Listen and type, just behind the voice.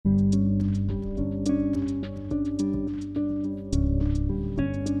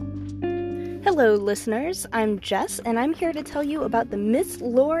Hello, listeners. I'm Jess, and I'm here to tell you about the Myths,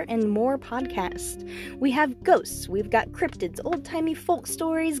 Lore, and More podcast. We have ghosts, we've got cryptids, old-timey folk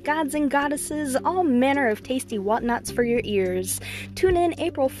stories, gods and goddesses, all manner of tasty whatnots for your ears. Tune in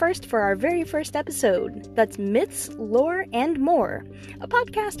April 1st for our very first episode. That's Myths, Lore, and More, a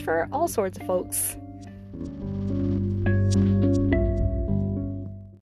podcast for all sorts of folks.